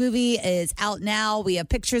Barbie movie is out now. We have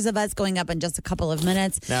pictures of us going up in just a couple of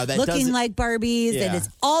minutes. Now that looking doesn't- like Barbies. Yeah. It is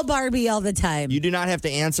all Barbie all the time. You do not have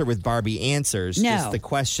to answer with Barbie answers. No. Just the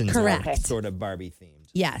questions Correct. are sort of Barbie themed.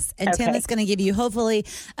 Yes. And Tim is going to give you hopefully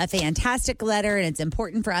a fantastic letter. And it's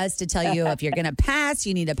important for us to tell you if you're going to pass,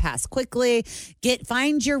 you need to pass quickly.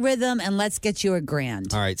 Find your rhythm and let's get you a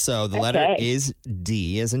grand. All right, so the letter is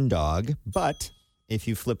D as in dog, but if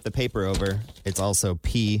you flip the paper over, it's also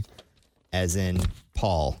P as in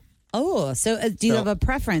Paul. Oh, so do you have a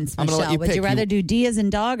preference, I'm gonna let Michelle? you Would you pick. rather do D as in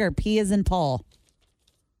dog or P as in Paul?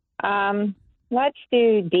 Let's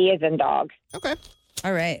do D as in dog. Okay.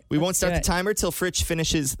 All right. We won't let's start do the it. timer till Fritch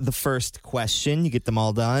finishes the first question. You get them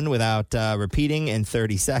all done without repeating in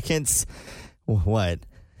 30 seconds. What?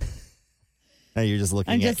 Now you're just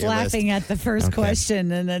looking I'm at just your laughing list. at the first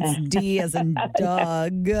question, and it's D as in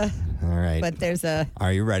dog. All right. But there's a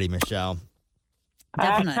Are you ready, Michelle?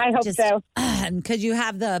 definite. I hope so. Could you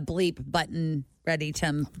have the bleep button ready,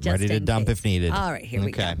 Tim? Just Ready to in dump case. if needed. All right, here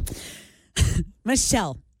we go. Okay.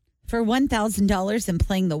 Michelle, for $1,000 and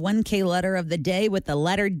playing the 1K letter of the day with the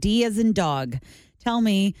letter D as in dog, tell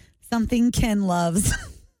me something Ken loves.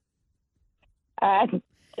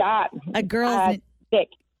 Dot. A girl's Dick.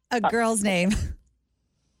 a girl's name.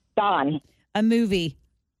 Don. A movie.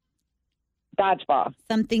 Dodgeball.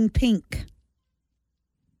 Something pink.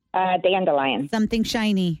 Dandelion. Something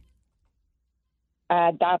shiny.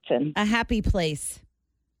 Dotson. A happy place.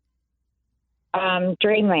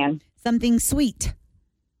 Dreamland. Something sweet.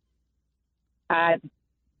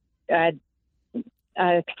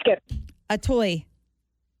 Skip. A toy.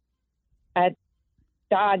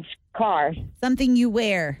 Dodge car. Something you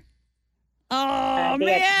wear. Oh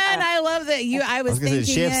man, I love that. I was gonna thinking say, does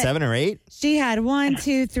she have 7 or 8? She had 1,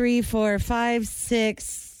 2, 3, 4, 5, 6,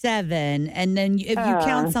 7, and then if you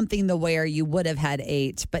count something to wear, you would have had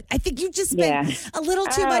 8. But I think you just spent a little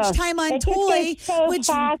too much time on it toy, just goes so which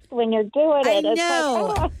fast when you're doing I it. It's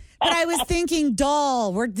know. like, oh. But I was thinking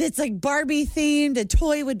doll. It's like Barbie themed. A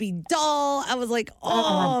toy would be doll. I was like,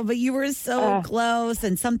 but you were so close.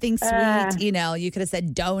 And something sweet. You could have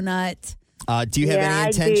said donut. Do you have any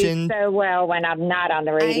intention? I do so well when I'm not on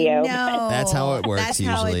the radio. I know. That's how it works That's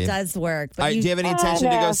usually. how it does work. But All right, do you have any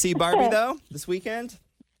intention to no. go see Barbie, though, this weekend?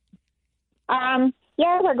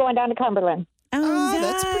 Yeah, we're going down to Cumberland. Oh,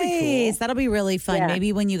 that's pretty cool. That'll be really fun. Yeah.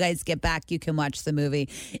 Maybe when you guys get back, you can watch the movie.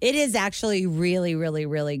 It is actually really, really,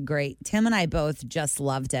 really great. Tim and I both just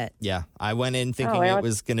loved it. Yeah, I went in thinking really? it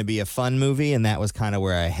was going to be a fun movie, and that was kind of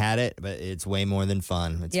where I had it, but it's way more than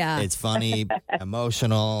fun. It's funny,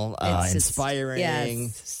 emotional, It's just- inspiring,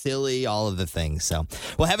 yes. silly, all of the things. So,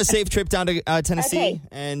 well, have a safe trip down to Tennessee, Okay.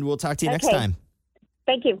 and we'll talk to you next Okay. time.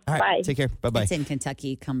 Thank you. All right, Bye. take care. Bye-bye. It's in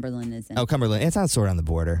Kentucky. Cumberland is in. Oh, Cumberland. It's not sort of on the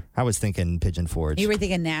border. I was thinking Pigeon Forge. You were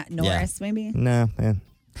thinking Norris, maybe? No, man.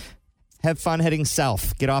 Have fun heading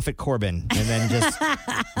south. Get off at Corbin and then just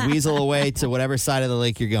weasel away to whatever side of the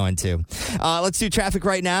lake you're going to. Let's do traffic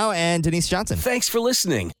right now and Denise Johnson. Thanks for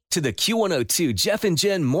listening to the Q102 Jeff and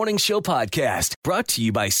Jen Morning Show podcast, brought to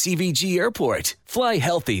you by CVG Airport. Fly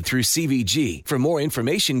healthy through CVG. For more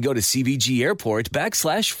information, go to CVG Airport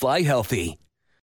 /fly healthy.